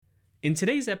In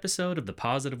today's episode of the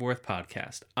Positive Worth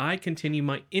podcast, I continue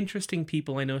my Interesting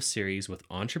People I Know series with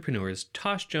entrepreneurs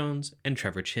Tosh Jones and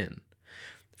Trevor Chin.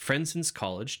 Friends since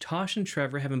college, Tosh and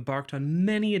Trevor have embarked on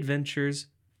many adventures,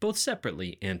 both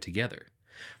separately and together.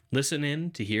 Listen in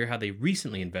to hear how they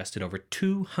recently invested over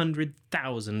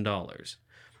 $200,000.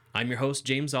 I'm your host,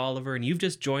 James Oliver, and you've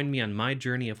just joined me on my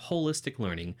journey of holistic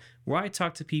learning, where I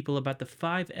talk to people about the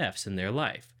 5 F's in their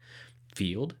life: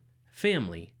 field,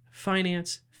 family,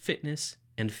 finance, fitness,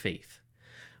 and faith.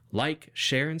 Like,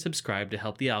 share, and subscribe to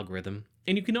help the algorithm,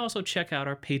 and you can also check out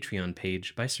our Patreon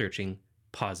page by searching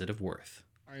Positive Worth.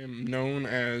 I am known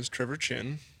as Trevor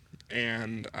Chin,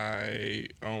 and I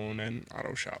own an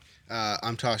auto shop.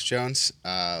 I'm Tosh Jones.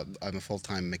 I'm a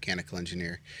full-time mechanical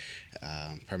engineer,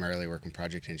 primarily work in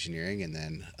project engineering, and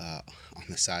then on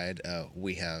the side,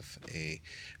 we have a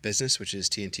business which is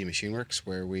T&T Machine Works,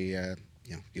 where we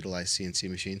utilize CNC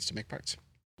machines to make parts.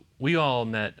 We all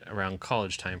met around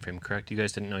college time frame, correct? You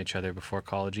guys didn't know each other before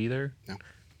college either? No.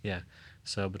 Yeah.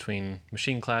 So between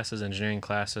machine classes, engineering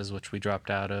classes, which we dropped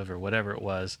out of, or whatever it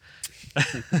was,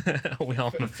 we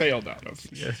all failed out of.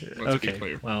 Yeah. Let's Okay. be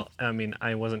clear. Well, I mean,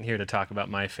 I wasn't here to talk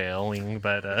about my failing,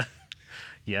 but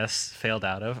yes, failed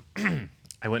out of.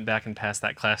 I went back and passed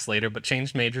that class later, but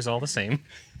changed majors all the same.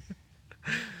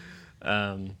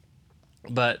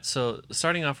 But so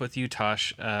starting off with you,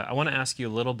 Tosh, I want to ask you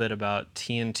a little bit about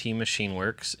T&T Machine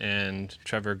Works, and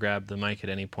Trevor, grab the mic at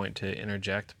any point to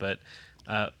interject, but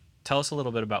tell us a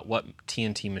little bit about what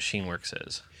T&T Machine Works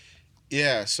is.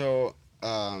 Yeah, so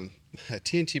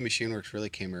T&T Machine Works really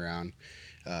came around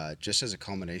just as a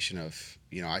culmination of,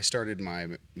 I started my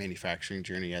manufacturing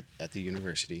journey at the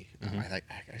university. Mm-hmm. I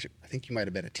think you might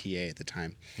have been a TA at the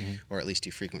time, Mm-hmm. or at least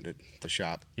you frequented the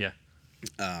shop. Yeah.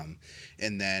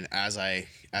 And then as I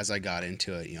got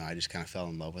into it, I just kind of fell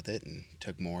in love with it and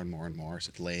took more and more and more.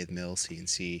 So lathe, mill,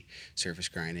 CNC, surface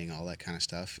grinding, all that kind of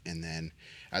stuff. And then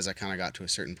as I kind of got to a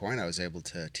certain point, I was able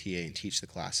to TA and teach the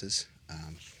classes.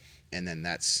 And then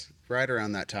that's right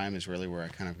around that time is really where I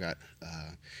kind of got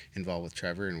involved with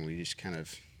Trevor, and we just kind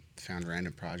of found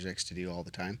random projects to do all the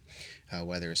time,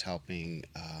 whether it's helping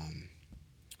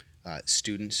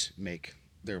students make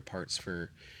their parts for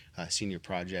senior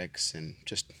projects and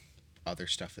just other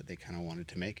stuff that they kind of wanted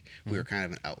to make. Mm-hmm. We were kind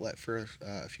of an outlet for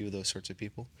a few of those sorts of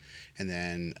people. And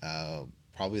then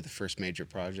probably the first major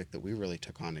project that we really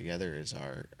took on together is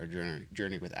our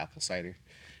journey with apple cider,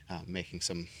 making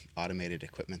some automated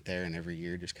equipment there, and every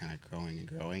year just kind of growing and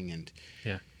growing. And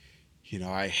Yeah.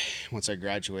 Once I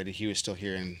graduated, he was still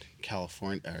here in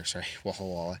California, Walla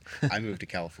Walla. I moved to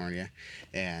California,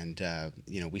 and,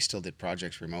 we still did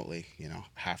projects remotely.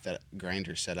 Half that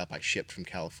grinder set up, I shipped from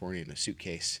California in a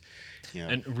suitcase.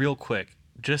 And real quick,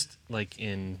 just like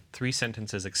in 3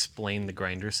 sentences, explain the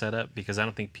grinder setup, because I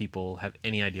don't think people have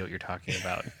any idea what you're talking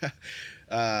about.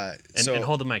 And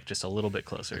hold the mic just a little bit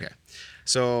closer. Okay.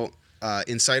 So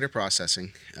in cider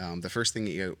processing, the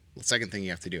second thing you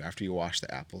have to do after you wash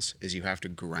the apples is you have to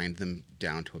grind them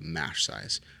down to a mash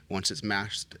size. Once it's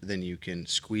mashed, then you can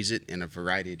squeeze it in a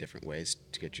variety of different ways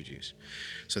to get your juice.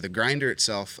 So the grinder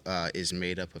itself is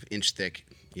made up of inch-thick,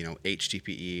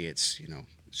 HDPE. It's,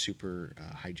 super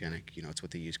hygienic. It's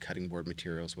what they use cutting board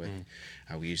materials with.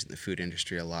 We use it in the food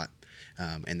industry a lot.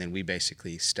 And then we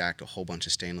basically stacked a whole bunch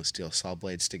of stainless steel saw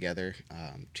blades together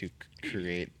to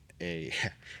create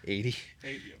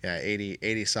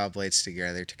 80 saw blades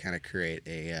together to kind of create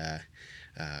I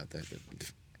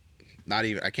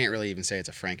can't really even say it's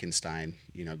a Frankenstein,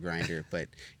 grinder, but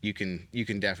you can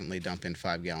definitely dump in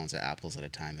 5 gallons of apples at a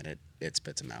time, and it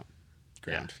spits them out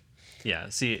ground. Yeah.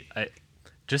 See,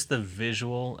 just the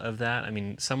visual of that. I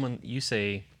mean, you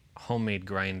say homemade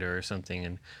grinder or something,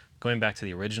 and going back to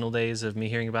the original days of me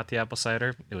hearing about the apple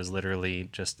cider, it was literally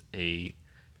just a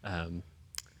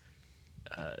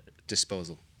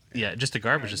disposal. Yeah, just a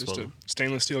garbage disposal. Just a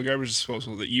stainless steel garbage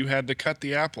disposal that you had to cut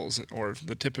the apples or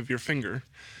the tip of your finger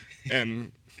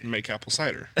and make apple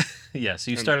cider. Yeah, so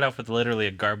you started off with literally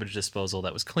a garbage disposal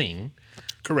that was clean.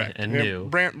 Correct. And new.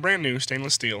 Brand new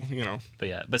stainless steel,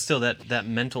 But still that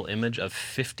mental image of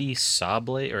 50 saw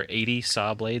blade or 80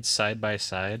 saw blades side by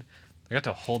side. I got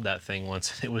to hold that thing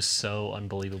once, and it was so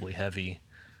unbelievably heavy.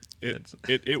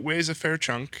 It weighs a fair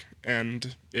chunk,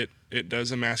 and it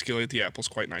does emasculate the apples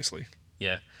quite nicely.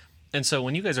 Yeah. And so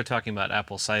when you guys are talking about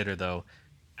apple cider, though,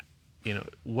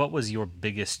 what was your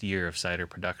biggest year of cider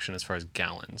production as far as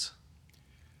gallons?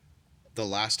 The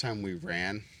last time we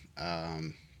ran,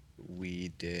 we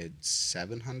did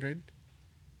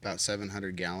about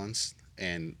 700 gallons,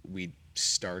 and we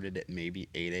started at maybe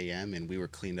 8 a.m., and we were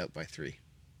cleaned up by 3.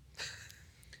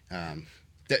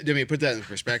 I mean, put that in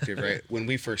perspective, right? When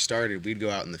we first started, we'd go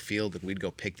out in the field and we'd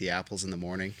go pick the apples in the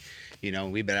morning. You know,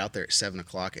 we'd be out there at 7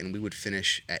 o'clock and we would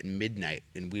finish at midnight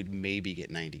and we'd maybe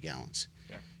get 90 gallons.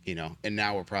 Yeah. You know, and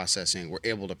now we're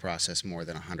able to process more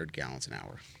than 100 gallons an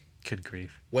hour. Good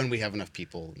grief. When we have enough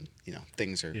people and, you know,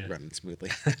 things are running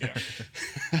smoothly.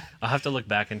 Yeah. I'll have to look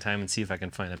back in time and see if I can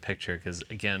find a picture because,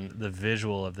 again, the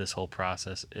visual of this whole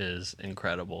process is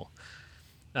incredible.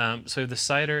 So the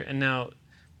cider, and now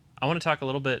I want to talk a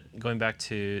little bit, going back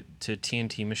to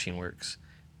TNT Machine Works,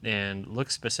 and look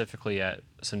specifically at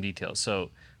some details. So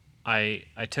I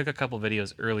took a couple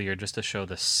videos earlier just to show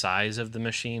the size of the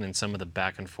machine and some of the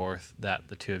back and forth that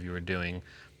the two of you were doing.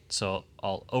 So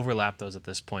I'll overlap those at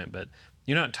this point, but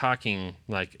you're not talking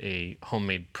like a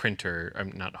homemade printer,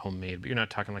 not homemade, but you're not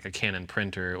talking like a Canon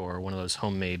printer or one of those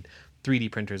homemade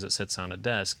 3D printers that sits on a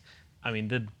desk. I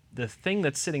mean, the thing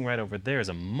that's sitting right over there is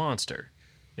a monster.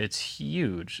 It's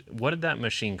huge. What did that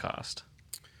machine cost?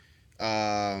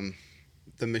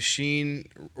 The machine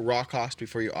raw cost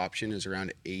before you option is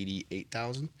around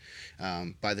 $88,000.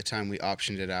 By the time we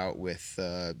optioned it out with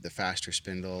the faster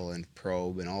spindle and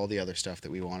probe and all the other stuff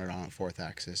that we wanted on a fourth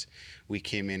axis, we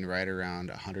came in right around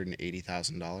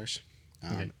 $180,000.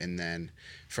 Okay. And then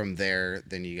from there,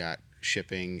 then you got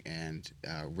shipping and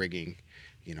rigging.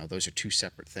 You know, those are two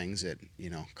separate things that,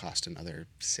 you know, cost another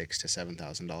 $6,000 to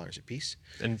 $7,000 a piece.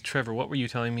 And Trevor, what were you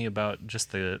telling me about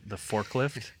just the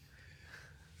forklift?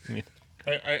 I mean,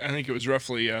 I think it was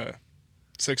roughly $6,000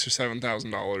 or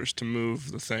 $7,000 to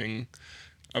move the thing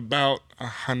about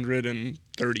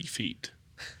 130 feet.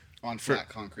 On flat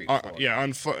concrete floor. Yeah,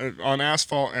 on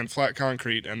asphalt and flat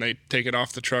concrete, and they take it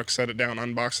off the truck, set it down,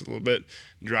 unbox it a little bit,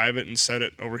 drive it, and set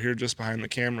it over here just behind the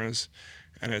cameras,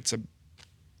 and it's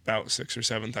about $6,000 or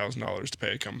 $7,000 to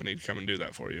pay a company to come and do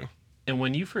that for you. and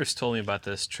when you first told me about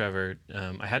this, Trevor,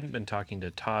 I hadn't been talking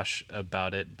to Tosh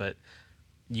about it, but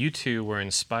you two were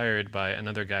inspired by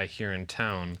another guy here in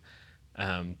town,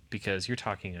 because you're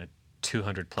talking a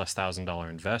 $200,000+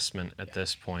 investment at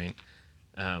this point,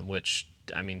 which,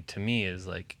 I mean, to me is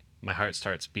like my heart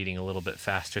starts beating a little bit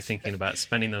faster thinking about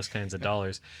spending those kinds of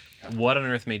dollars. What on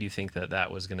earth made you think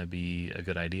that was going to be a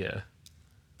good idea?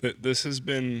 This has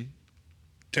been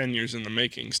 10 years in the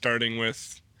making, starting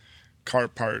with car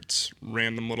parts,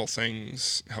 random little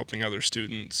things, helping other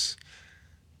students,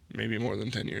 maybe more than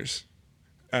 10 years.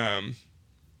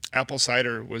 Apple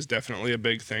cider was definitely a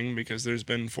big thing because there's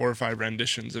been 4 or 5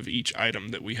 renditions of each item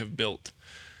that we have built.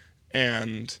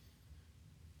 And,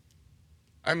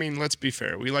 I mean, let's be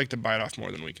fair. We like to bite off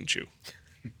more than we can chew.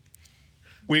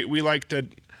 We like to...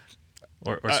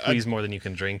 Or squeeze more than you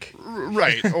can drink.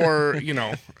 Right. Or, you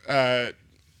know,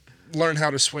 learn how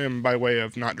to swim by way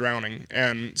of not drowning.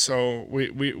 And so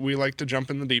we like to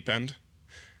jump in the deep end.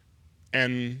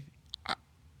 And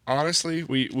honestly,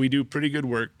 we do pretty good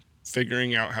work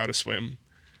figuring out how to swim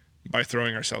by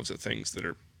throwing ourselves at things that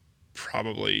are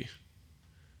probably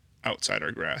outside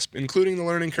our grasp, including the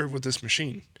learning curve with this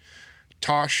machine.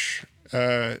 Tosh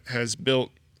has built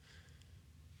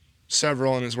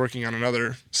several and is working on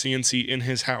another CNC in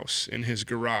his house, in his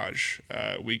garage.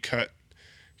 We cut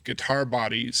guitar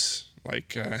bodies.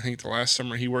 Like, I think the last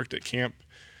summer he worked at camp,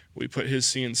 we put his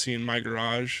CNC in my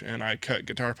garage, and I cut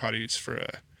guitar bodies for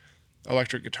a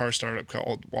electric guitar startup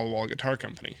called Wall to Wall Guitar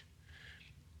Company.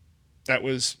 That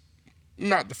was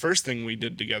not the first thing we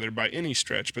did together by any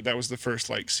stretch, but that was the first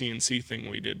like CNC thing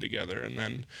we did together. And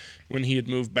then when he had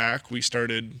moved back, we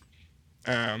started,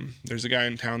 there's a guy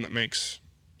in town that makes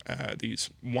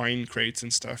these wine crates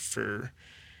and stuff for,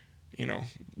 you know,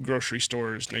 grocery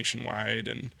stores nationwide,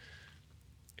 and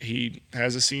he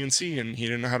has a CNC and he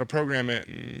didn't know how to program it,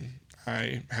 and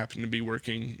I happened to be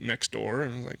working next door,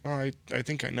 and I was like, oh, I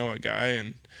think I know a guy.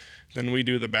 And then we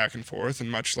do the back and forth, and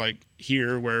much like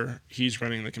here where he's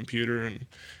running the computer and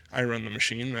I run the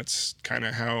machine, that's kind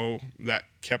of how that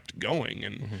kept going.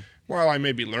 And while I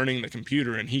may be learning the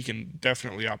computer and he can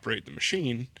definitely operate the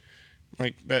machine,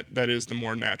 like that is the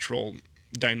more natural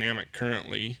dynamic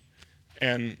currently,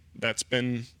 and that's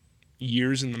been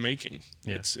years in the making.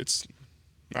 Yeah. It's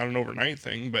not an overnight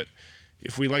thing, but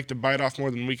if we like to bite off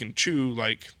more than we can chew,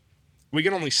 like, we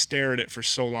can only stare at it for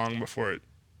so long before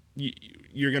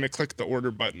you're going to click the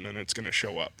order button and it's going to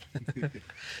show up.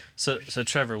 So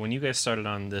Trevor, when you guys started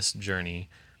on this journey,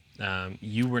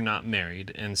 you were not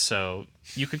married, and so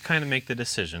you could kind of make the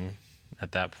decision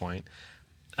at that point.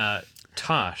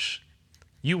 Tosh,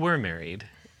 you were married,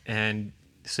 and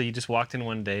so you just walked in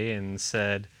one day and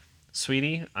said,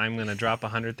 sweetie, I'm going to drop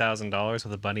 $100,000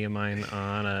 with a buddy of mine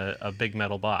on a big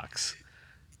metal box.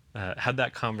 How'd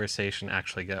that conversation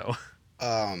actually go?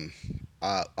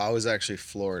 I was actually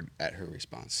floored at her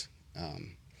response.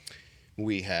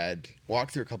 we had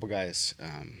walked through a couple guys.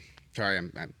 Sorry,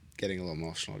 I'm getting a little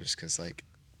emotional just because like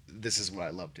this is what I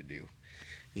love to do,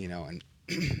 and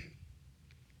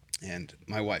and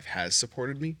my wife has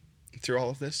supported me through all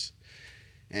of this,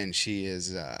 and she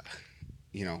is,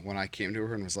 when I came to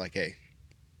her and was like, hey,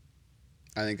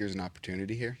 I think there's an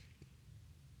opportunity here.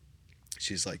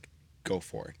 She's like, go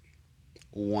for it,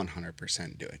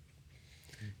 100% do it.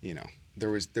 There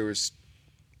was,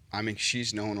 I mean,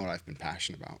 she's known what I've been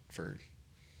passionate about for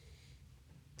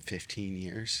 15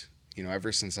 years.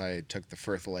 Ever since I took the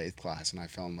first lathe class and I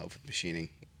fell in love with machining.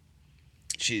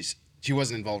 She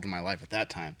wasn't involved in my life at that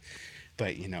time,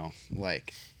 but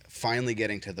like finally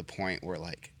getting to the point where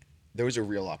like there was a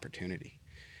real opportunity,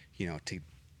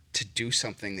 to do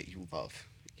something that you love,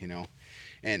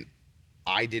 and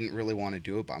I didn't really want to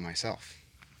do it by myself,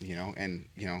 and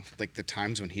like the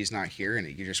times when he's not here and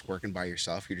you're just working by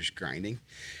yourself, you're just grinding,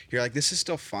 you're like, this is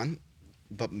still fun,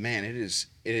 but man, it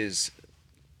is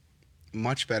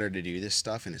much better to do this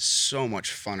stuff, and it's so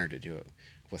much funner to do it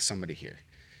with somebody here.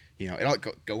 It all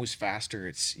goes faster.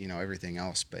 It's everything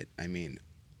else, but I mean,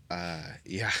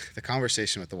 the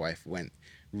conversation with the wife went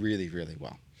really, really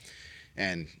well,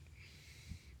 and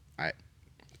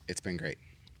it's been great.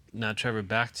 Now, Trevor,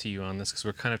 back to you on this, because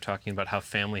we're kind of talking about how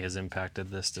family has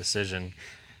impacted this decision.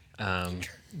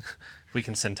 We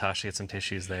can send Tosh to get some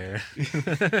tissues there.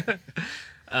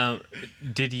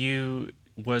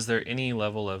 Was there any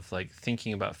level of like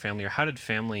thinking about family, or how did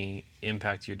family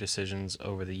impact your decisions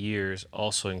over the years,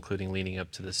 also including leading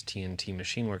up to this TNT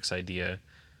Machine Works idea,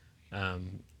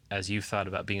 as you thought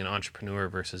about being an entrepreneur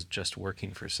versus just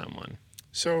working for someone?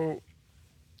 So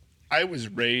I was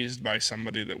raised by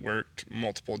somebody that worked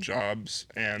multiple jobs,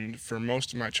 and for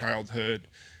most of my childhood,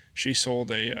 she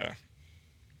sold a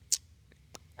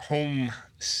home,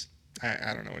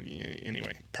 I don't know,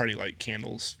 anyway, party light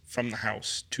candles from the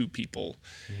house to people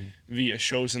via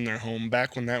shows in their home,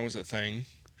 back when that was a thing,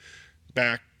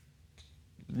 back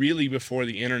really before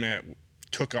the internet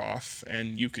took off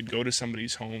and you could go to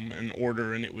somebody's home and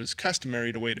order, and it was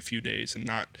customary to wait a few days and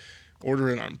not order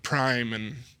it on Prime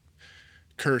and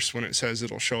curse when it says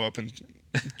it'll show up in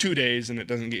 2 days and it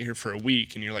doesn't get here for a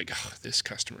week, and you're like, oh, this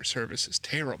customer service is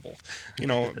terrible,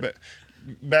 but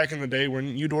back in the day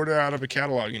when you'd order out of a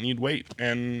catalog and you'd wait.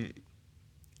 And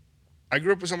I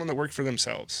grew up with someone that worked for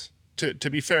themselves. To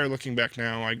be fair, looking back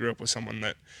now, I grew up with someone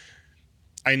that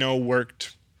I know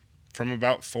worked from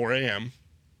about 4 a.m.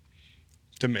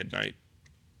 to midnight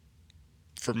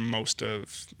for most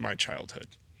of my childhood.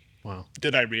 Wow.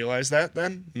 Did I realize that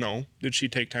then? No. Did she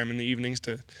take time in the evenings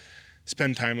to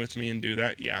spend time with me and do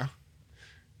that? Yeah.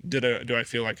 Do I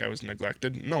feel like I was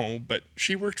neglected? No, but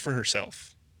she worked for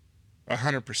herself.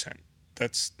 100%.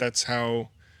 That's how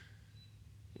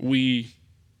we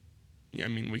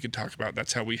could talk about,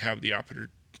 that's how we have the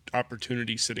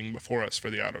opportunity sitting before us for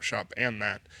the auto shop, and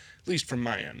that, at least from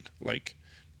my end, like,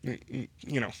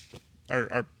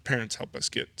 our parents help us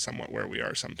get somewhat where we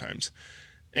are sometimes.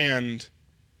 And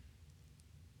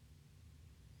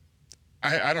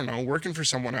I don't know, working for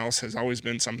someone else has always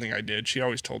been something I did. She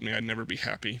always told me I'd never be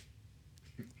happy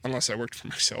unless I worked for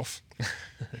myself.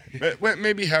 But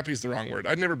maybe happy is the wrong word.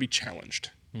 I'd never be challenged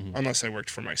unless I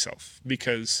worked for myself,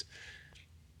 because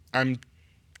I'm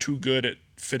too good at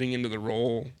fitting into the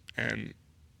role and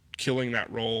killing that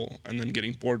role and then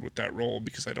getting bored with that role,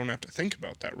 because I don't have to think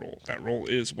about that role. That role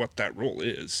is what that role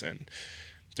is, and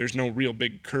there's no real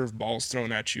big curveballs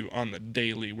thrown at you on the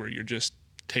daily where you're just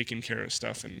taking care of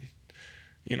stuff and,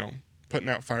 putting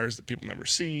out fires that people never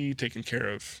see, taking care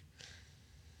of,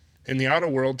 in the auto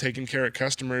world, taking care of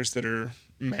customers that are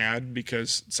mad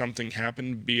because something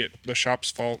happened, be it the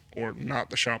shop's fault or not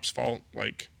the shop's fault.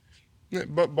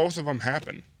 But both of them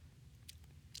happen.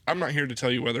 I'm not here to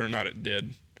tell you whether or not it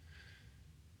did.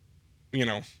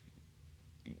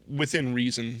 Within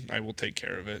reason, I will take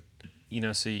care of it.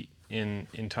 So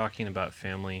in talking about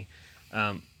family,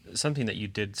 something that you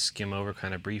did skim over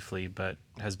kind of briefly, but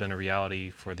has been a reality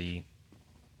for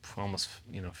almost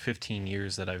 15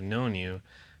 years that I've known you,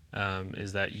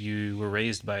 is that you were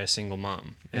raised by a single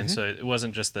mom. And so it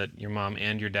wasn't just that your mom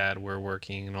and your dad were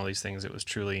working and all these things. It was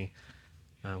truly,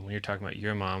 when you're talking about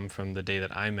your mom, from the day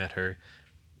that I met her,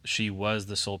 she was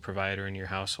the sole provider in your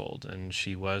household, and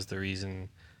she was the reason,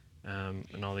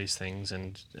 and all these things.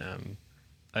 And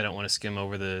I don't want to skim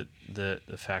over the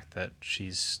fact that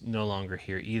she's no longer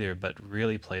here either, but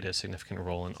really played a significant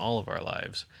role in all of our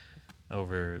lives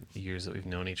over the years that we've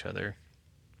known each other.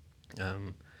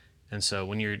 And so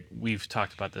we've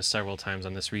talked about this several times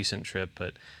on this recent trip,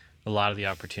 but a lot of the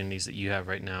opportunities that you have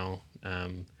right now,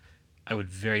 I would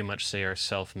very much say are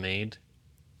self-made,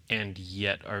 and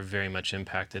yet are very much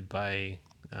impacted by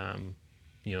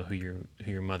who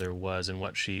your mother was and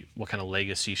what kind of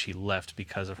legacy she left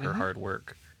because of her hard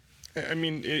work. I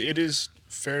mean, it is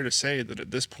fair to say that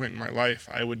at this point in my life,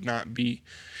 I would not be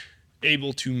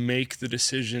able to make the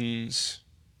decisions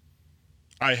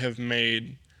I have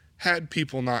made had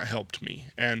people not helped me.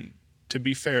 And to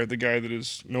be fair, the guy that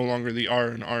is no longer the R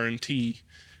in R&T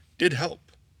did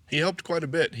help. He helped quite a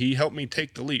bit. He helped me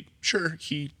take the leap. Sure,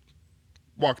 he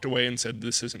walked away and said,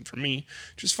 this isn't for me,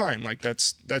 which is fine. Like,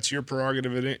 that's your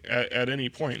prerogative at any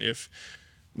point. If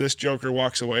this joker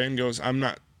walks away and goes, I'm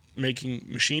not making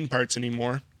machine parts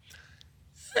anymore,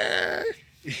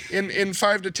 in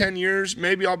 5 to 10 years,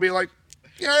 maybe I'll be like,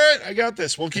 yeah, all right, I got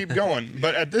this. We'll keep going.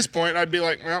 But at this point, I'd be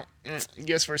like, well,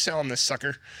 guess we're selling this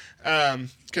sucker.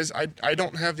 Because I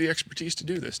don't have the expertise to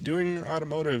do this. Doing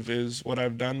automotive is what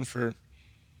I've done for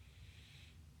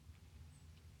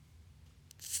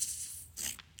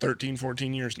 13,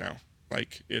 14 years now.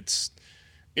 Like, it's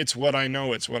what I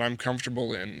know. It's what I'm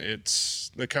comfortable in.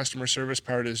 It's the customer service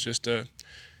part is just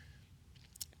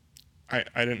I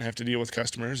didn't have to deal with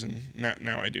customers, and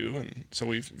now I do. And so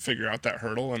we figure out that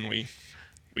hurdle, and we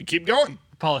keep going.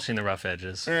 Polishing the rough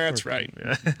edges. That's right.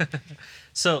 Yeah.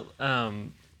 So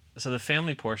the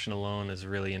family portion alone is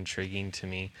really intriguing to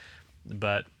me,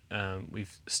 but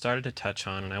we've started to touch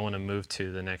on, and I want to move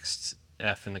to the next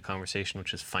F in the conversation,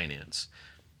 which is finance.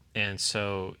 And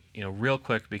so, real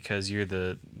quick, because you're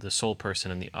the sole person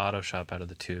in the auto shop out of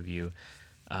the two of you,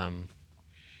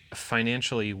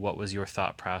 financially, what was your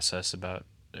thought process about,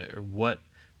 or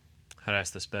how to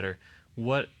ask this better,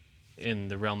 what in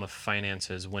the realm of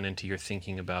finances went into your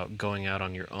thinking about going out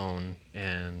on your own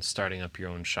and starting up your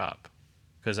own shop?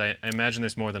 Because I imagine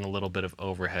there's more than a little bit of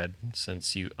overhead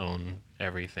since you own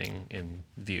everything in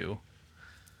view.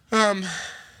 To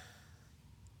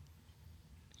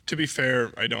be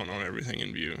fair, I don't own everything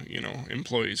in view.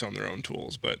 Employees own their own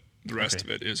tools, but the rest of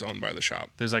it is owned by the shop.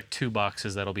 There's like 2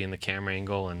 boxes that'll be in the camera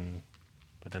angle,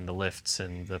 but then the lifts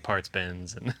and the parts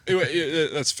bins and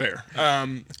That's fair.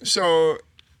 So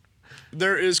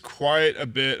there is quite a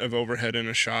bit of overhead in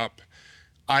a shop.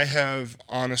 I have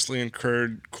honestly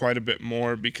incurred quite a bit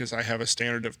more because I have a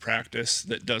standard of practice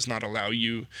that does not allow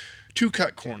you to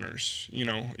cut corners.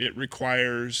 It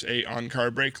requires a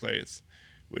on-car brake lathe,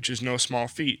 which is no small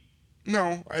feat.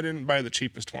 No, I didn't buy the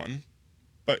cheapest one.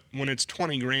 But when it's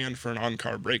 $20,000 for an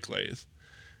on-car brake lathe,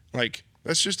 like,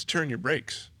 that's just to turn your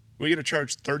brakes. We get to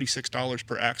charge $36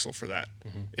 per axle for that.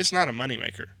 Mm-hmm. It's not a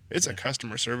moneymaker. It's a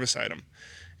customer service item.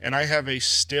 And I have a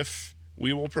stiff,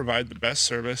 we will provide the best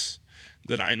service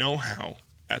that I know how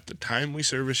at the time we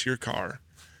service your car.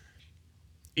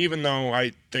 Even though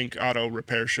I think auto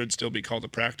repair should still be called a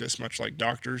practice, much like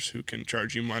doctors who can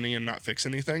charge you money and not fix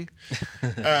anything.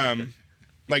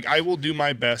 Like, I will do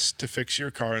my best to fix your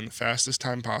car in the fastest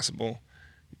time possible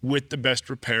with the best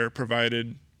repair,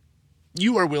 provided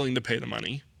you are willing to pay the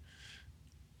money.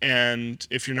 And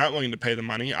if you're not willing to pay the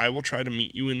money, I will try to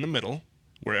meet you in the middle,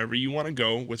 wherever you want to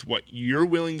go, with what you're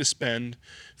willing to spend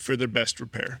for the best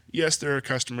repair. Yes, there are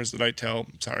customers that I tell,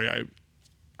 sorry,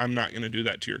 I'm not going to do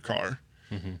that to your car.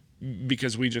 Mm-hmm.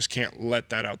 Because we just can't let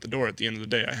that out the door. At the end of the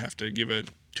day, I have to give a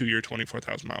 2-year,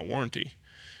 24,000-mile warranty.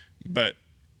 But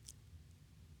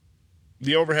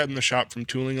the overhead in the shop from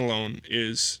tooling alone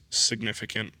is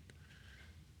significant,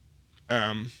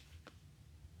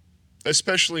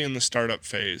 especially in the startup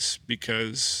phase,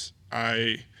 because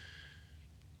I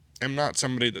am not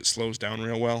somebody that slows down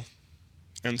real well.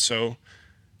 And so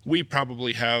we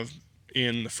probably have,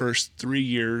 in the first 3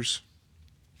 years,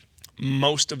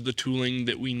 most of the tooling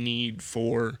that we need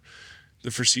for the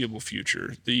foreseeable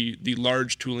future. The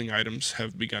large tooling items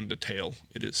have begun to tail.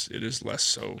 It is less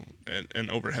so an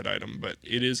overhead item, but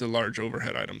it is a large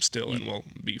overhead item still, and will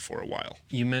be for a while.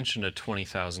 You mentioned a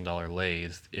 $20,000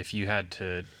 lathe. If you had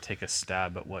to take a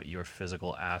stab at what your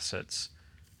physical assets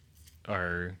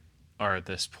are at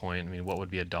this point, I mean, what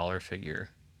would be a dollar figure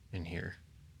in here?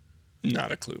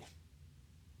 Not a clue.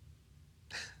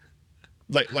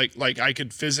 Like I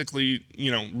could physically,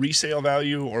 resale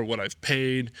value or what I've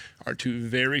paid are two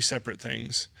very separate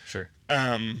things. Sure.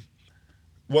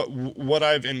 What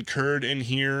I've incurred in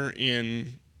here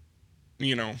in,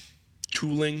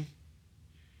 tooling.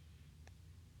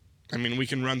 I mean, we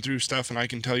can run through stuff and I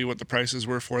can tell you what the prices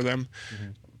were for them,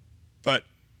 mm-hmm. but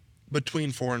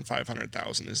between $400,000 and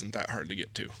 $500,000 isn't that hard to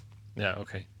get to. Yeah.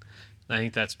 Okay. I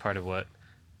think that's part of what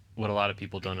a lot of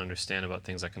people don't understand about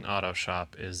things like an auto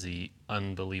shop is the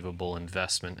unbelievable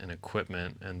investment in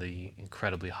equipment and the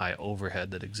incredibly high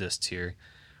overhead that exists here.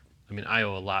 I mean, I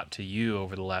owe a lot to you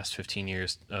over the last 15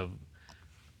 years of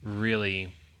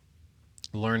really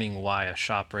learning why a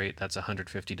shop rate that's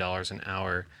 $150 an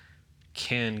hour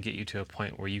can get you to a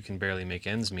point where you can barely make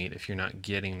ends meet if you're not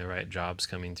getting the right jobs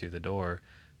coming through the door.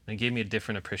 And it gave me a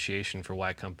different appreciation for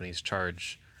why companies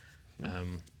charge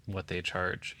what they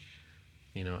charge.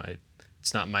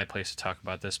 It's not my place to talk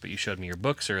about this, but you showed me your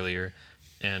books earlier,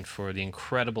 and for the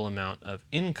incredible amount of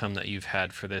income that you've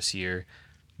had for this year,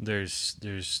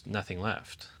 there's nothing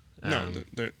left.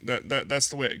 That's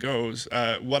the way it goes.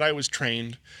 What I was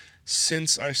trained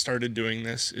since I started doing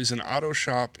this is an auto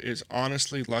shop is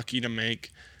honestly lucky to make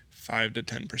 5 to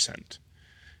 10%.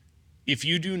 If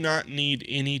you do not need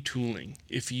any tooling,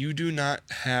 if you do not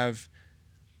have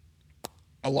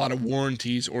a lot of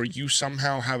warranties, or you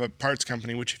somehow have a parts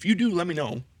company, which if you do, let me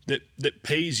know, that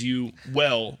pays you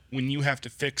well when you have to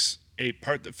fix a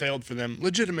part that failed for them,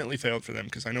 legitimately failed for them,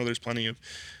 because I know there's plenty of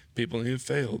people who have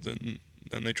failed and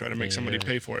then they try to make somebody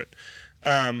pay for it.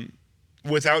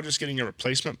 Without just getting a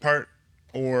replacement part,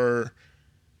 or,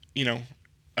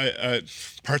 a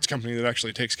parts company that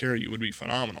actually takes care of you would be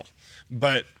phenomenal.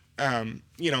 But,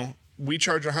 we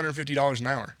charge $150 an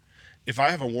hour. If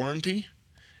I have a warranty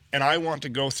and I want to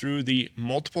go through the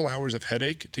multiple hours of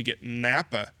headache to get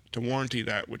Napa to warranty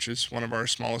that, which is one of our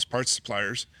smallest parts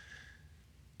suppliers,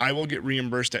 I will get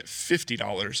reimbursed at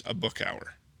 $50 a book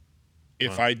hour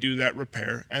if I do that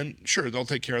repair. And sure, they'll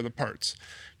take care of the parts.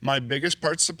 My biggest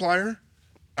parts supplier,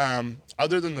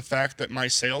 other than the fact that my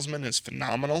salesman is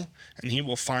phenomenal and he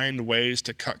will find ways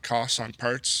to cut costs on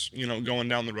parts, going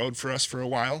down the road for us for a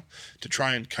while to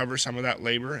try and cover some of that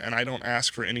labor. And I don't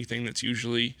ask for anything that's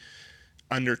usually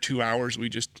under 2 hours. We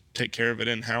just take care of it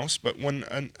in-house. But when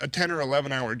a 10 or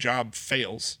 11 hour job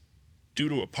fails due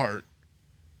to a part,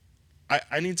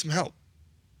 I need some help.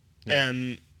 Yeah.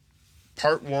 And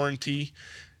part warranty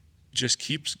just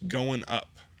keeps going up.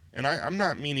 And I'm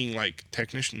not meaning like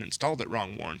technician installed it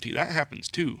wrong warranty. That happens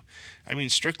too. I mean,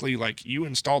 strictly like you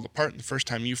install the part and the first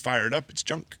time you fire it up, it's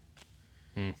junk.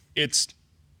 It's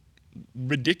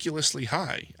ridiculously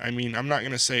high. I mean, I'm not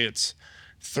going to say it's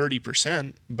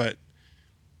 30%, but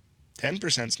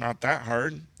 10% is not that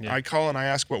hard. Yeah. I call and I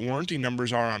ask what warranty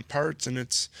numbers are on parts, and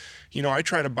it's, I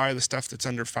try to buy the stuff that's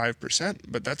under 5%,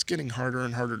 but that's getting harder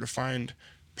and harder to find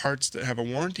parts that have a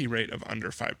warranty rate of under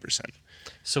 5%.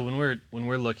 So when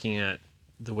we're looking at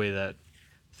the way that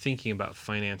thinking about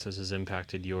finances has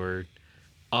impacted your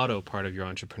auto part of your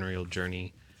entrepreneurial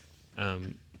journey,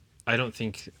 I don't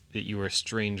think that you were a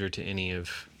stranger to any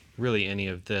of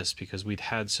this, because we'd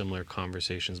had similar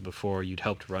conversations before. You'd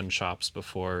helped run shops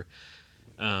before,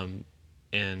 and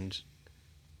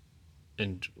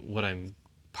what I'm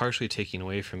partially taking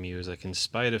away from you is, like, in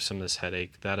spite of some of this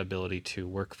headache, that ability to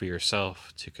work for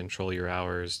yourself, to control your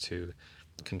hours, to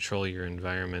control your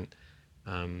environment,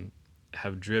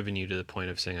 have driven you to the point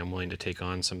of saying, I'm willing to take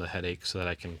on some of the headache so that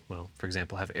I can, for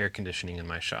example, have air conditioning in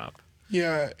my shop.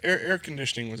 Yeah, air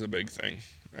conditioning was a big thing.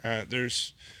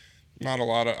 There's not a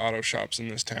lot of auto shops in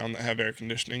this town that have air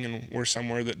conditioning, and we're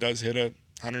somewhere that does hit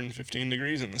 115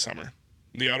 degrees in the summer.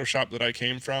 The auto shop that I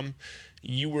came from,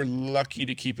 you were lucky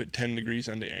to keep it 10 degrees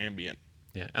under ambient.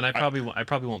 Yeah, and I probably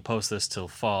won't post this till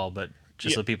fall, but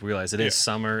just so people realize it is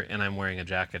summer, and I'm wearing a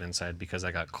jacket inside because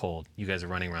I got cold. You guys are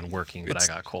running around working, but I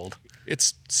got cold.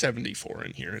 It's 74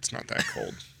 in here. It's not that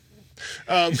cold.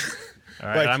 All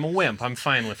right, I'm a wimp. I'm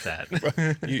fine with that.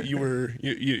 you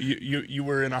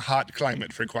were in a hot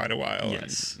climate for quite a while.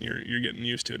 Yes, and you're getting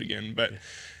used to it again. But,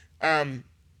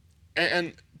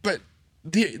 but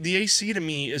the AC to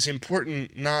me is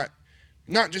important, not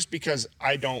just because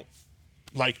I don't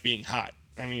like being hot.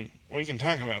 I mean, we can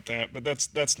talk about that, but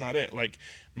that's not it. Like,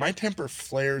 my temper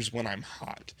flares when I'm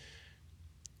hot.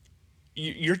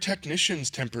 Your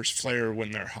technicians' tempers flare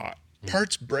when they're hot.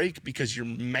 Parts break because you're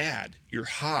mad. You're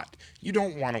hot. You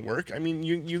don't want to work. I mean,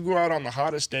 you go out on the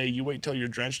hottest day, you wait till you're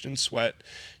drenched in sweat.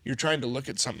 You're trying to look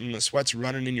at something, the sweat's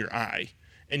running in your eye,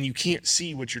 and you can't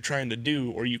see what you're trying to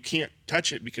do, or you can't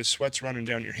touch it because sweat's running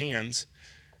down your hands.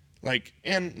 Like,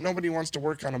 and nobody wants to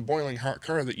work on a boiling hot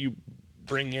car that you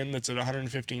bring in that's at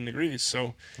 115 degrees.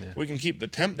 So we can keep the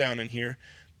temp down in here.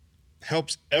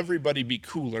 Helps everybody be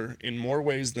cooler in more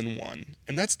ways than one.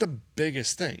 And that's the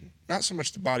biggest thing. Not so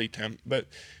much the body temp, but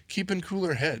keeping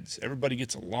cooler heads. Everybody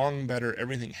gets along better.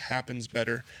 Everything happens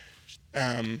better.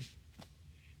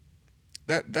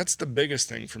 That's the biggest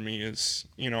thing for me is,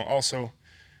 also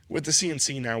with the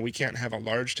CNC now, we can't have a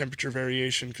large temperature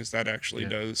variation because that actually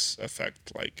does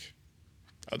affect, like,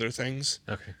 other things.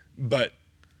 Okay. But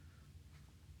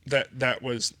that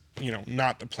was,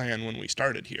 not the plan when we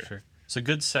started here. Sure. So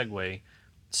good segue.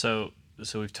 So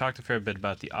we've talked a fair bit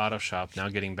about the auto shop. Now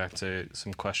getting back to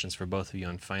some questions for both of you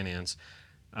on finance.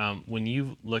 When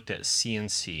you looked at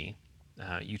CNC,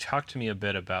 you talked to me a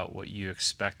bit about what you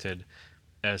expected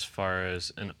as far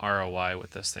as an ROI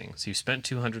with this thing. So you spent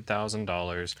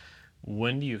 $200,000.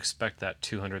 When do you expect that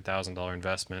 $200,000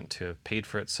 investment to have paid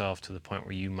for itself to the point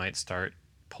where you might start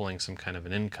pulling some kind of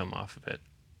an income off of it?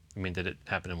 I mean, did it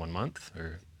happen in 1 month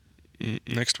or?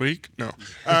 Next week? No.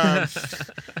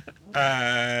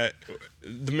 The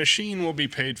machine will be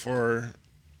paid for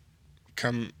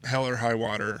come hell or high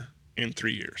water in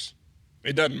 3 years.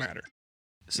 It doesn't matter.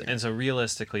 And so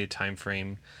realistically, a time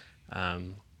frame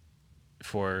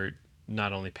for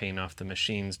not only paying off the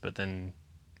machines, but then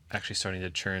actually starting to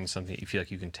churn something that you feel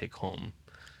like you can take home.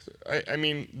 I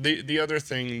mean, the other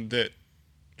thing that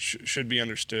should be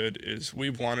understood is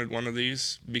we've wanted one of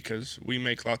these because we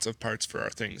make lots of parts for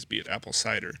our things, be it apple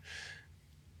cider,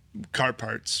 car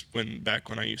parts, back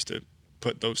when I used to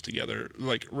put those together,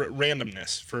 like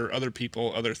randomness for other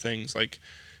people, other things. Like,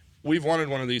 we've wanted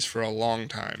one of these for a long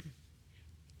time.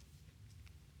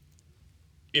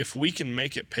 If we can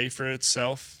make it pay for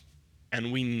itself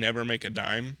and we never make a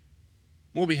dime,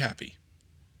 we'll be happy.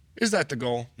 Is that the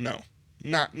goal? No,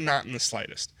 not in the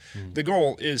slightest. The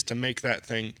goal is to make that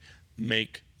thing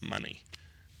make money.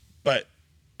 But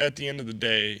at the end of the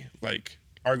day, like,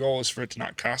 our goal is for it to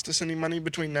not cost us any money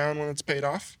between now and when it's paid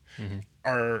off. Mm-hmm.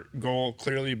 Our goal,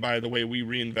 clearly, by the way we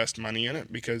reinvest money in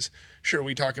it, because sure,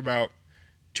 we talk about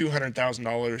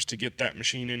 $200,000 to get that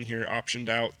machine in here, optioned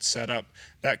out, set up,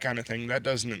 that kind of thing. That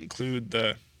doesn't include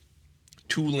the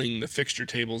tooling, the fixture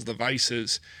tables, the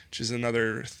vices, which is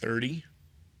another 30,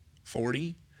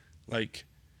 40. Like,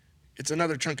 it's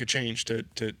another chunk of change to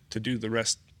do the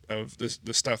rest of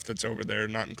the stuff that's over there,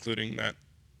 not including that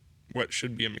what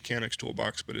should be a mechanic's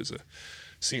toolbox but is a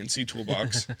CNC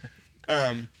toolbox.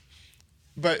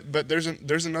 But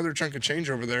there's another chunk of change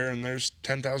over there, and there's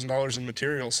 $10,000 in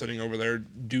material sitting over there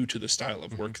due to the style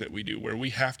of work that we do, where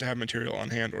we have to have material on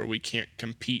hand or we can't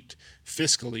compete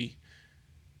fiscally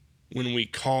when we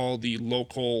call the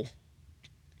local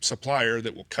supplier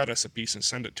that will cut us a piece and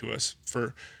send it to us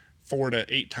for 4 to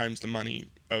 8 times the money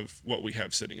of what we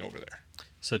have sitting over there.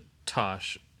 So,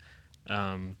 Tosh,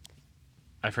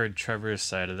 I've heard Trevor's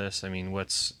side of this. I mean,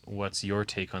 what's your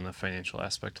take on the financial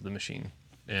aspect of the machine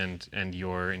and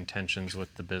your intentions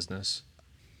with the business?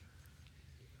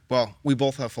 Well, we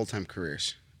both have full-time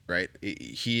careers, right?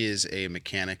 He is a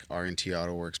mechanic, R&T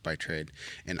Auto Works by trade,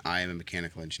 and I am a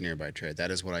mechanical engineer by trade.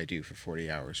 That is what I do for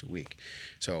 40 hours a week.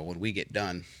 So when we get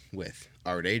done with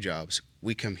our day jobs,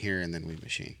 we come here and then we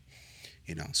machine.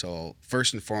 So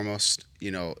first and foremost,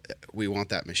 we want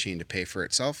that machine to pay for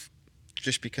itself,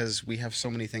 just because we have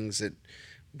so many things that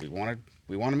we want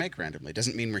to make randomly. It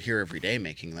doesn't mean we're here every day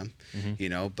making them,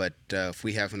 but if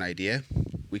we have an idea,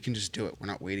 we can just do it. We're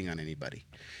not waiting on anybody.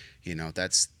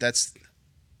 That's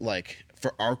like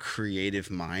for our creative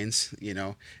minds,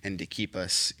 and to keep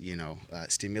us,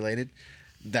 stimulated.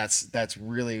 That's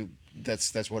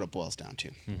what it boils down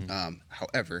to. Mm-hmm.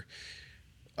 However,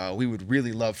 we would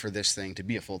really love for this thing to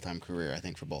be a full-time career, I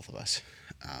think, for both of us.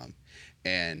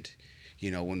 And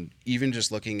when even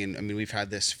just looking in, I mean, we've had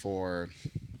this for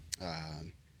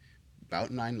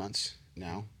about 9 months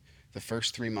now. The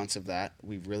first 3 months of that,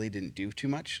 we really didn't do too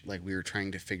much. Like, we were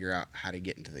trying to figure out how to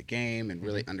get into the game and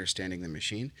really understanding the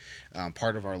machine.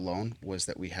 Part of our loan was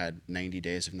that we had 90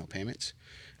 days of no payments.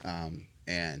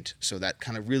 And so that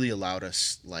kind of really allowed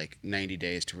us like 90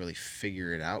 days to really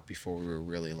figure it out before we were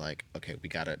really like, okay, we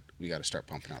gotta start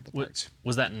pumping out the parts.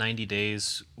 Was that 90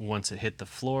 days once it hit the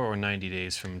floor, or 90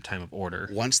 days from time of order?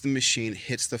 Once the machine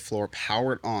hits the floor,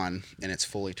 powered on, and it's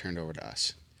fully turned over to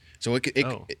us. So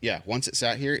once it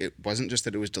sat here, it wasn't just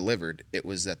that it was delivered. It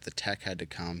was that the tech had to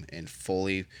come and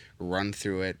fully run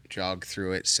through it, jog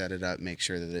through it, set it up, make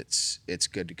sure that it's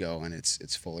good to go, and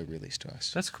it's fully released to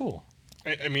us. That's cool.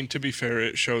 I mean, to be fair,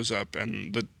 it shows up,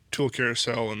 and the tool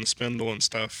carousel and the spindle and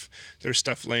stuff, there's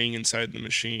stuff laying inside the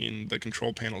machine, the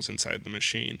control panels inside the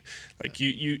machine. Like,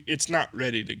 it's not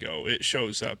ready to go. It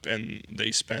shows up, and they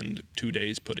spend 2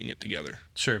 days putting it together.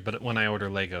 Sure, but when I order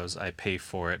Legos, I pay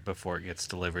for it before it gets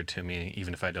delivered to me,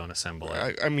 even if I don't assemble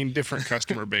it. I mean, different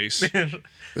customer base.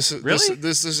 This is really?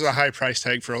 This is a high price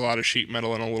tag for a lot of sheet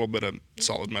metal and a little bit of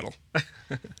solid metal.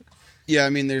 Yeah,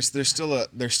 I mean, there's still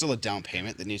a down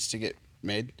payment that needs to get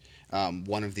made.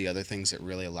 One of the other things that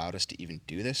really allowed us to even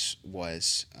do this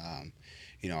was,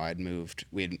 we had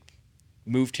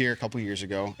moved here a couple years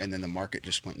ago, and then the market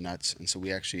just went nuts, and so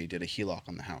we actually did a HELOC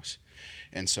on the house.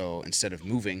 And so instead of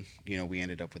moving, we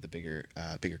ended up with a bigger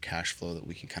cash flow that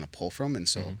we can kind of pull from, and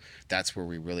so that's where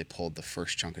we really pulled the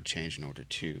first chunk of change in order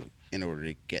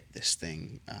to get this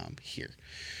thing here.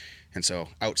 And so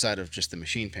outside of just the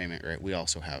machine payment, right, we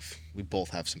both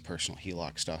have some personal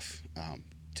HELOC stuff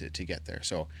to get there.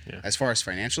 So Yeah. as far as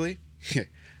financially,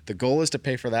 the goal is to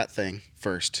pay for that thing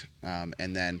first,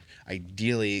 and then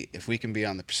ideally, if we can be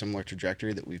on the similar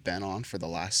trajectory that we've been on for the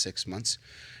last 6 months,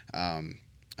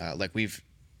 like we've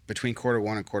between quarter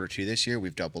 1 and quarter 2 this year,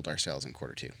 we've doubled our sales in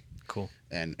quarter 2. Cool.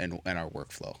 And our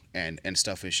workflow and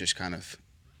stuff is just kind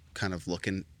of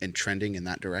looking and trending in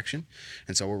that direction.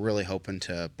 And so we're really hoping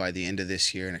to, by the end of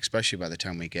this year, and especially by the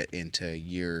time we get into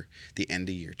the end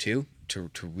of year 2, to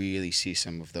really see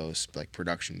some of those like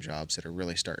production jobs that are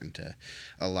really starting to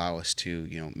allow us to,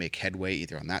 make headway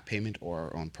either on that payment or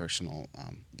our own personal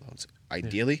loans.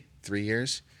 Ideally, 3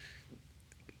 years,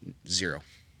 0.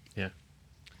 Yeah.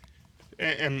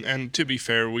 And to be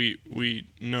fair, we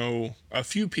know a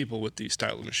few people with these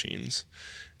style of machines.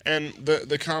 And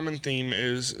the common theme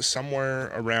is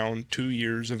somewhere around 2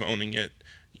 years of owning it,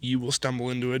 you will stumble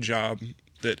into a job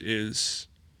that is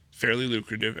fairly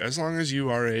lucrative as long as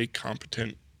you are a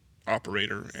competent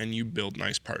operator and you build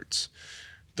nice parts.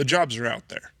 The jobs are out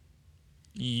there.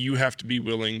 You have to be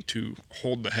willing to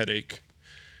hold the headache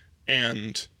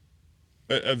and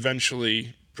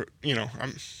eventually,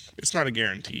 it's not a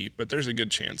guarantee, but there's a good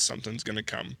chance something's going to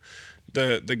come.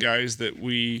 The guys that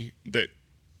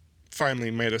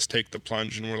finally made us take the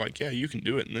plunge and we're like, yeah, you can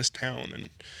do it in this town and,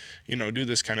 do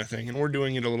this kind of thing. And we're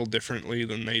doing it a little differently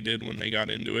than they did when they got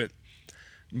into it.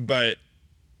 But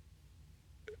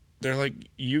they're like,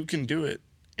 you can do it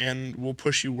and we'll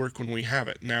push you work when we have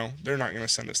it. Now, they're not going to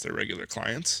send us their regular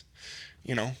clients.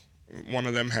 One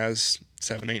of them has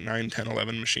 7, 8, 9, 10,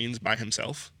 11 machines by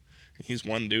himself. He's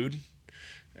one dude.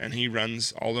 And he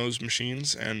runs all those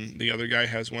machines, and the other guy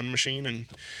has one machine, and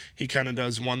he kind of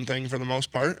does one thing for the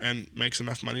most part and makes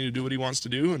enough money to do what he wants to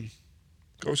do and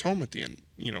goes home at the end,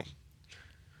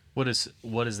 What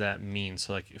does that mean?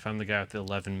 So, like, if I'm the guy with the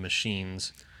 11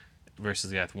 machines versus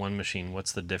the guy with one machine,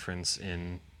 what's the difference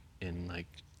in like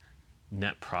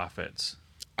net profits?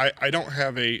 I don't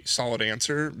have a solid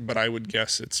answer, but I would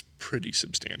guess it's pretty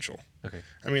substantial. Okay.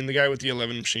 I mean, the guy with the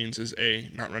 11 machines is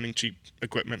not running cheap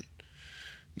equipment.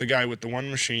 The guy with the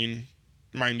one machine,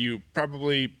 mind you,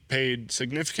 probably paid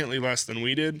significantly less than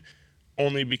we did,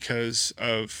 only because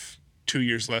of 2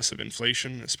 years less of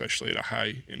inflation, especially at a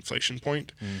high inflation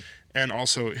point. And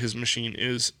also his machine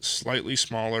is slightly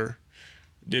smaller,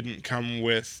 didn't come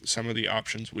with some of the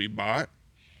options we bought,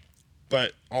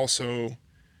 but also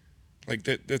like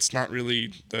that's not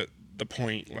really the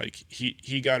point. Like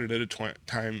he got it at a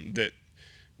time that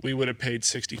we would have paid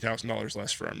 $60,000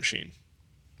 less for our machine.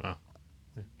 Wow.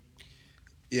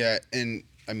 Yeah, and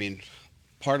I mean,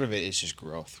 part of it is just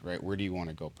growth, right? Where do you want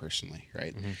to go personally,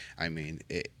 right? Mm-hmm. I mean,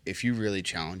 if you really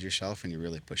challenge yourself and you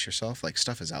really push yourself, like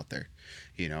stuff is out there,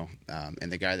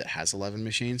 and the guy that has 11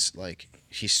 machines, like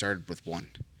he started with one,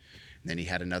 and then he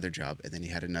had another job, and then he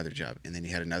had another job, and then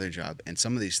he had another job. And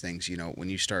some of these things, when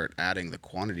you start adding the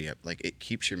quantity up, like it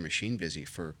keeps your machine busy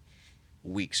for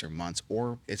weeks or months,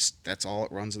 or that's all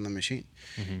it runs in the machine,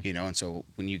 and so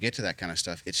when you get to that kind of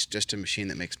stuff, it's just a machine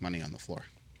that makes money on the floor.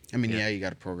 I mean, yeah, you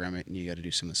got to program it and you got to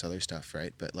do some of this other stuff,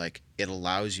 right? But like, it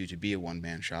allows you to be a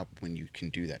one-man shop when you can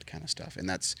do that kind of stuff. And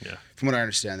that's, from what I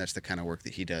understand, that's the kind of work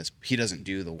that he does. He doesn't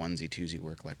do the onesie-twosie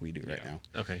work like we do right now.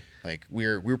 Okay. Like,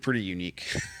 we're pretty unique.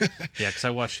 Yeah, because I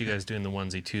watched you guys doing the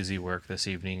onesie-twosie work this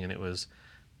evening, and it was,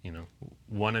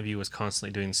 one of you was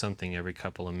constantly doing something every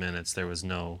couple of minutes. There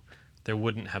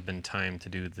wouldn't have been time to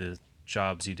do the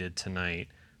jobs you did tonight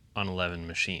on 11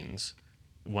 machines.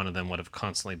 One of them would have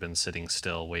constantly been sitting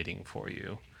still waiting for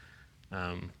you.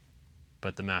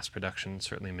 But the mass production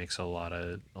certainly makes a lot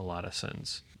of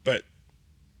sense. But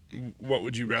what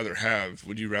would you rather have?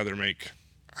 Would you rather make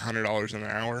 $100 an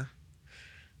hour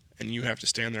and you have to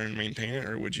stand there and maintain it,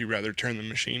 or would you rather turn the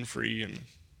machine free and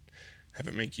have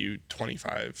it make you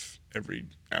 $25 every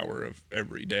hour of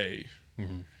every day?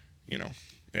 Mm-hmm.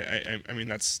 I mean,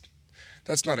 that's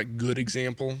not a good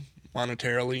example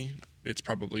monetarily. It's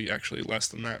probably actually less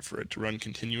than that for it to run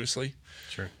continuously.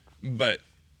 Sure. But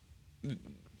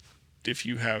if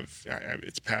you have,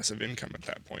 it's passive income at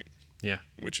that point. Yeah.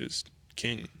 Which is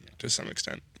king to some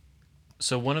extent.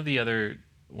 So one of the other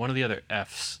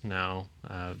F's now,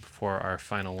 before our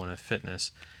final one of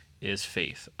fitness, is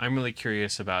faith. I'm really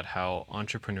curious about how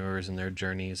entrepreneurs and their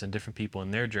journeys and different people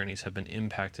in their journeys have been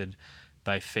impacted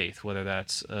by faith, whether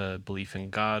that's a belief in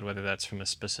God, whether that's from a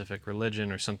specific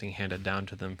religion or something handed down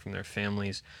to them from their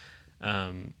families.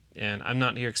 And I'm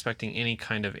not here expecting any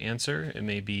kind of answer. It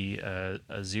may be a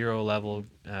 0 level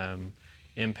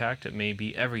impact. It may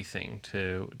be everything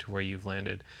to where you've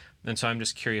landed. And so I'm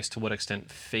just curious to what extent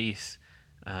faith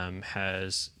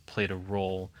has played a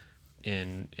role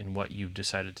in what you've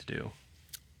decided to do.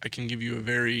 I can give you a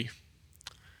very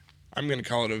I'm going to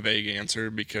call it a vague answer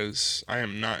because I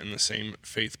am not in the same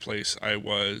faith place I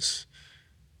was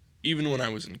even when I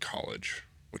was in college,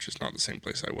 which is not the same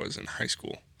place I was in high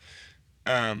school.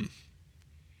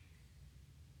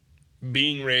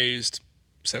 Being raised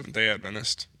Seventh-day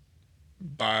Adventist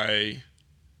by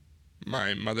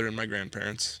my mother and my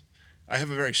grandparents, I have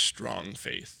a very strong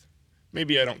faith.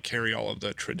 Maybe I don't carry all of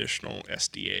the traditional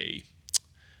SDA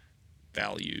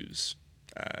values,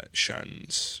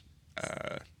 shuns,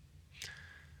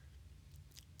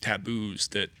 taboos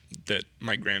that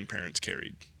my grandparents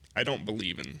carried. I don't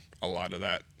believe in a lot of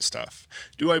that stuff.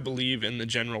 Do I believe in the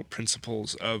general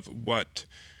principles of what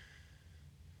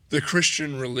the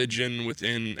Christian religion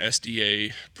within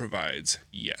SDA provides?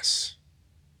 Yes.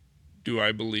 Do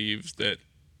I believe that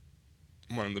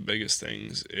one of the biggest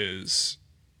things is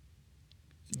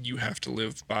you have to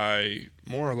live by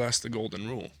more or less the golden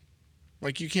rule?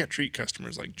 Like, you can't treat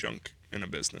customers like junk in a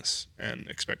business and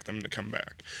expect them to come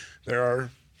back. There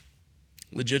are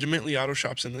legitimately auto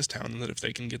shops in this town that if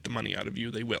they can get the money out of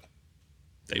you, they will.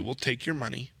 They will take your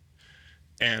money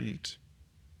and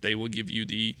they will give you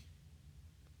the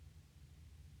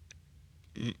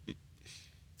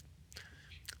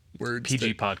words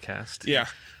PG that, podcast. Yeah.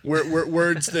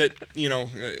 Words that,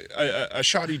 a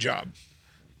shoddy job.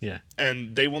 Yeah.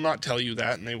 And they will not tell you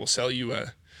that, and they will sell you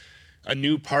a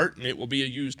new part, and it will be a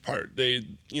used part. They,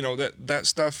 that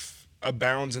stuff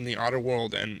abounds in the auto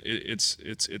world, and it's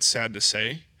sad to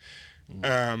say.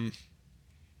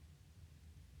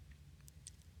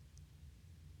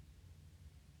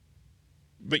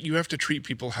 But you have to treat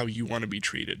people how you want to be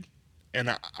treated.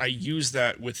 And I use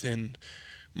that within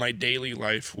my daily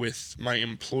life, with my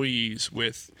employees,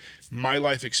 with my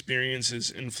life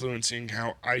experiences influencing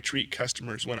how I treat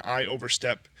customers when I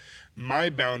overstep my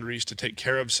boundaries to take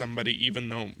care of somebody, even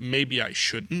though maybe I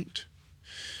shouldn't.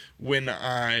 When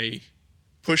I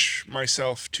push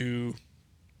myself to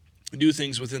do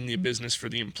things within the business for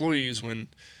the employees,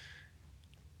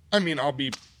 I'll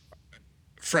be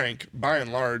frank, by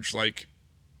and large, like,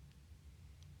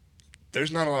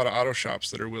 there's not a lot of auto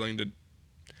shops that are willing to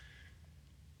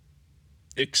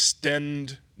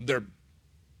extend their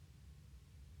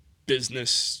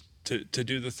business to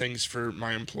do the things for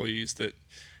my employees that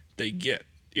they get.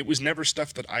 It was never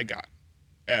stuff that I got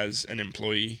as an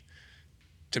employee.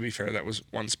 To be fair, that was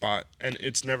one spot. And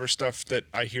it's never stuff that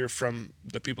I hear from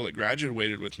the people that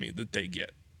graduated with me that they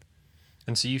get.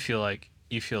 And so you feel like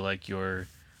your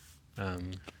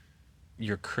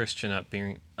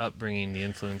Christian upbringing, the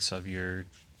influence of your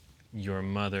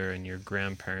mother and your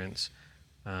grandparents,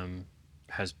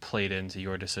 has played into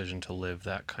your decision to live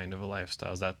that kind of a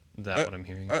lifestyle. Is that what I'm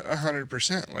hearing?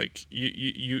 100%. Like,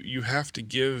 you have to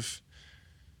give.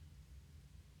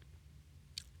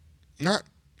 Not,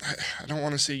 I don't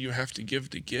want to say you have to give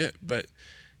to get, but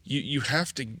you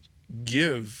have to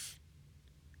give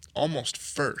almost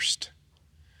first,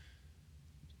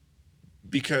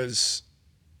 because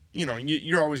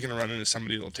you're always going to run into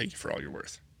somebody that'll take you for all you're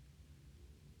worth.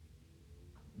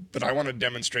 But I want to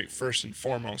demonstrate first and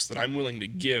foremost that I'm willing to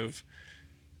give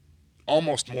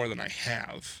almost more than I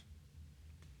have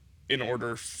in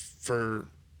order for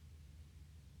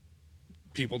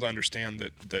people to understand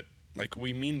that like,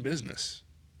 we mean business.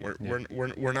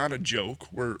 We're not a joke.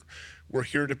 We're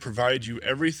here to provide you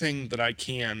everything that I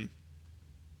can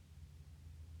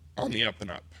on the up and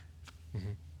up.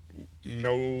 Mm-hmm.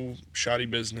 No shoddy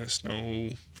business, no,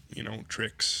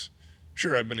 tricks.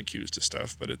 Sure, I've been accused of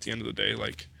stuff, but at the end of the day,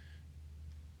 like,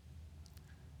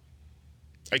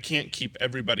 I can't keep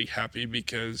everybody happy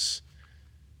because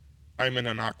I'm in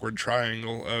an awkward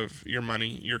triangle of your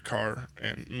money, your car,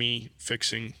 and me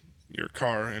fixing your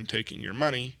car and taking your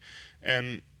money.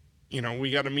 And,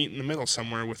 we got to meet in the middle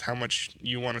somewhere with how much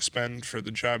you want to spend for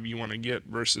the job you want to get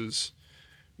versus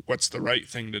what's the right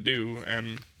thing to do.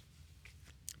 And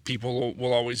people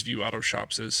will always view auto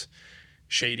shops as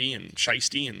shady and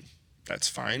shisty, and that's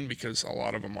fine because a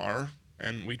lot of them are,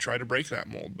 and we try to break that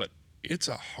mold. But it's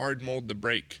a hard mold to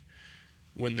break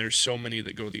when there's so many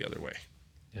that go the other way.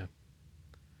 Yeah.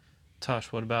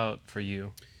 Tosh, what about for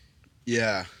you?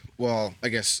 Yeah, well, I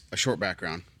guess a short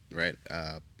background, right?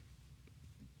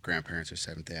 Grandparents are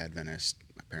Seventh-day Adventist.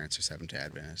 My parents are Seventh-day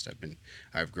Adventist.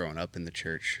 I've grown up in the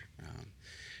church.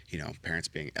 Parents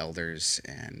being elders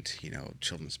and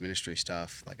children's ministry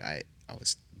stuff. Like, I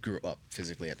grew up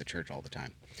physically at the church all the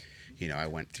time. I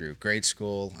went through grade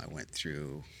school. I went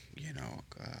through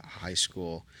high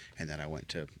school, and then I went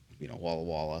to Walla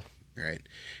Walla, right?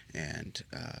 And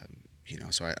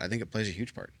so I think it plays a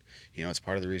huge part. It's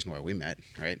part of the reason why we met,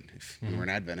 right? If we weren't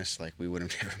Adventists, like, we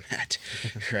wouldn't have never met,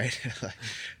 right?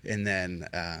 And then,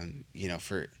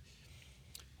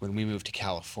 when we moved to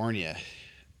California,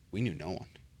 we knew no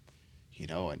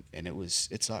one, and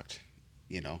it sucked,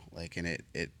 like, and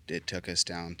it took us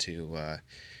down to,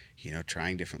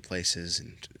 trying different places,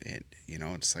 and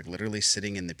it's like literally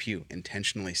sitting in the pew,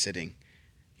 intentionally sitting,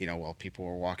 while people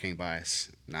were walking by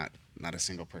us, not a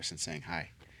single person saying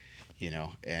hi,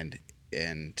 and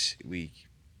we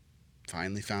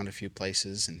finally found a few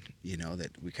places, and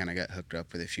that we kind of got hooked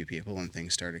up with a few people, and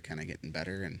things started kind of getting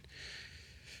better. And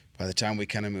by the time we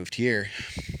kind of moved here,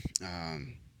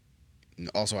 and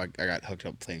also I got hooked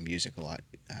up playing music a lot.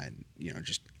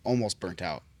 Just almost burnt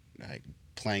out, like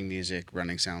playing music,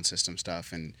 running sound system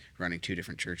stuff, and running 2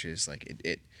 different churches. Like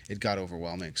it got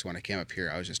overwhelming. So when I came up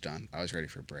here, I was just done. I was ready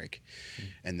for a break.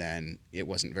 And then it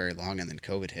wasn't very long, and then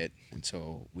COVID hit, and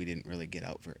so we didn't really get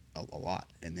out for a lot.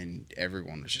 And then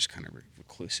everyone was just kind of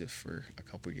reclusive for a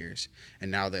couple years.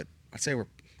 And now that I'd say we're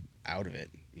out of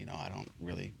it, I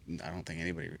don't think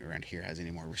anybody around here has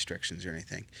any more restrictions or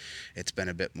anything. It's been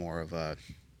a bit more of a,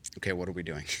 okay, what are we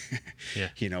doing? Yeah.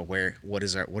 What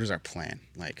is our plan?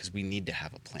 Like, because we need to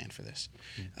have a plan for this.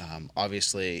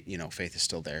 Obviously, faith is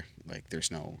still there. Like,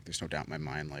 there's no doubt in my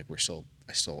mind. Like, I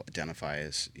still identify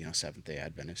as, Seventh-day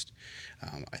Adventist.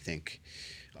 I think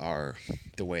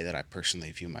the way that I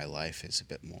personally view my life is a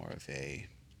bit more of a,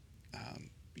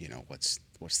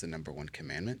 what's the number one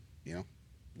commandment?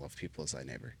 Love people as thy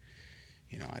neighbor.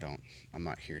 I'm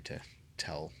not here to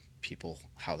tell people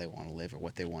how they want to live or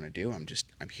what they want to do.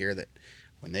 I'm here that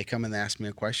when they come and they ask me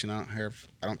a question, I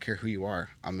don't care who you are.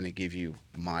 I'm going to give you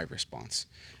my response,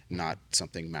 not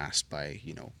something masked by,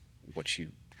 what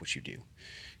you do.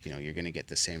 You're going to get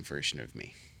the same version of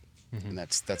me. Mm-hmm. And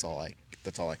that's all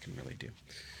I can really do.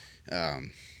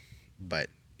 But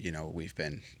we've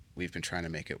been trying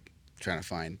to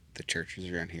find the churches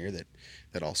around here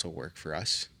that also work for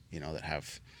us, that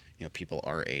have, people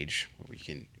our age, where we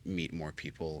can meet more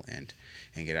people and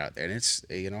get out there. And it's,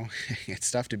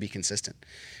 it's tough to be consistent.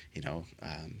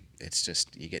 It's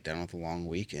just, you get done with a long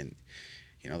week, and,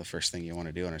 the first thing you want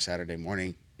to do on a Saturday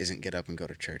morning isn't get up and go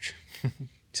to church.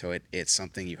 So it's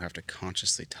something you have to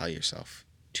consciously tell yourself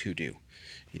to do,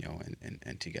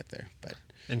 and to get there. But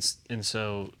and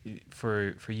so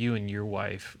for you and your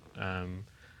wife,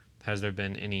 has there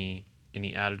been any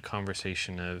added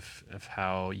conversation of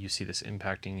how you see this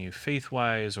impacting you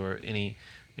faith-wise, or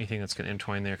anything that's going to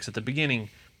entwine there? Because at the beginning,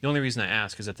 the only reason I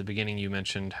ask is at the beginning you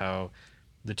mentioned how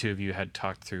the two of you had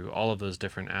talked through all of those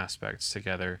different aspects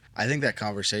together. I think that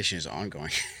conversation is ongoing,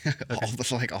 all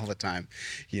the time.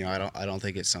 I don't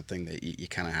think it's something that you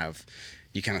kind of have.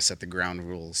 You kind of set the ground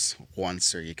rules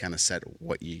once, or you kind of set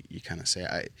what you kind of say.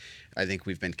 I think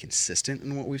we've been consistent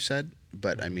in what we've said,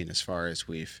 but I mean, as far as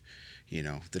we've,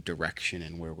 the direction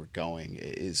and where we're going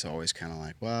is always kind of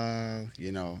like, well,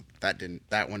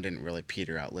 that one didn't really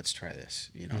peter out. Let's try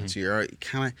this, Mm-hmm. So you're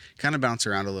kind of bounce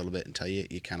around a little bit until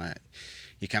you kind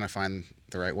of find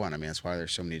the right one. I mean, that's why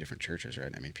there's so many different churches,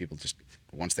 right? I mean, people just,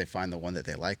 once they find the one that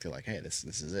they like, they're like, hey, this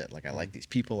is it. Like, I like these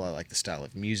people. I like the style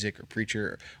of music or preacher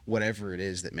or whatever it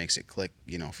is that makes it click,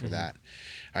 for mm-hmm. that.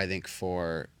 I think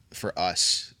for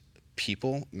us,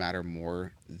 people matter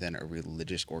more than a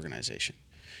religious organization.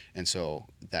 And so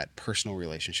that personal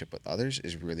relationship with others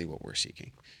is really what we're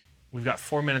seeking. We've got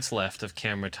 4 minutes left of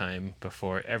camera time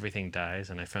before everything dies,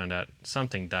 and I found out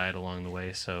something died along the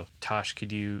way. So, Tosh,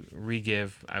 could you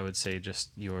re-give, I would say, just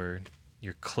your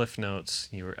cliff notes,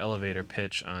 your elevator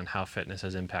pitch on how fitness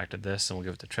has impacted this, and we'll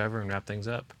give it to Trevor and wrap things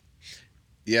up.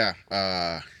 Yeah,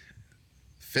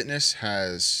 fitness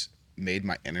has made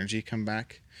my energy come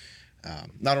back.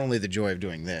 Not only the joy of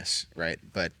doing this, right,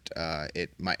 but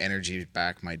my energy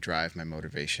back, my drive, my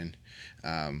motivation.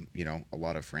 A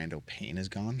lot of rando pain is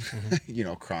gone.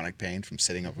 Mm-hmm. Chronic pain from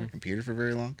sitting over mm-hmm. a computer for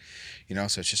very long.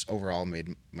 So it's just overall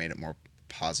made it more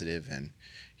positive, and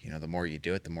the more you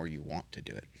do it, the more you want to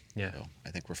do it. Yeah. So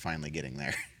I think we're finally getting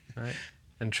there. All right.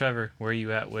 And Trevor, where are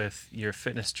you at with your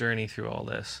fitness journey through all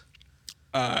this?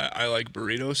 I like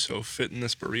burritos, so fitting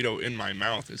this burrito in my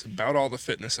mouth is about all the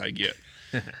fitness I get.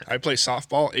 I play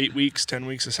softball 8 weeks, 10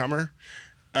 weeks of summer.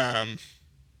 I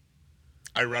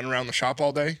run around the shop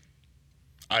all day.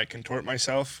 I contort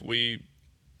myself. We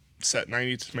set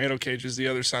 90 tomato cages the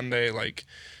other Sunday. Like,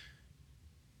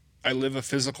 I live a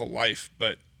physical life,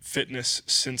 but fitness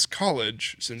since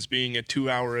college, since being a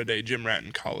 2-hour-a-day gym rat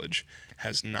in college,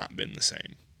 has not been the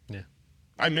same. Yeah.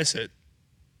 I miss it,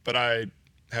 but I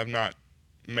have not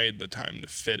made the time to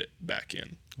fit it back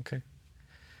in. Okay.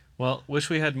 Well, wish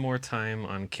we had more time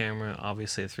on camera.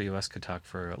 Obviously, the three of us could talk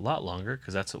for a lot longer,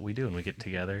 because that's what we do when we get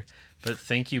together. But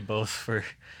thank you both for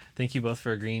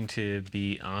agreeing to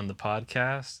be on the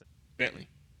podcast. Bentley,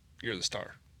 you're the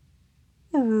star.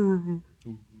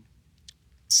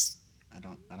 I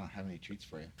don't have any treats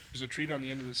for you. There's a treat on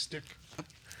the end of the stick.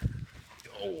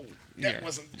 Oh, that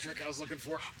wasn't the trick I was looking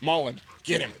for. Mullen,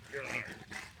 get him.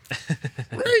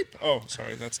 Rape. Oh,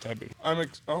 sorry, that's taboo.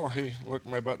 Oh, hey, look,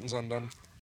 my button's undone.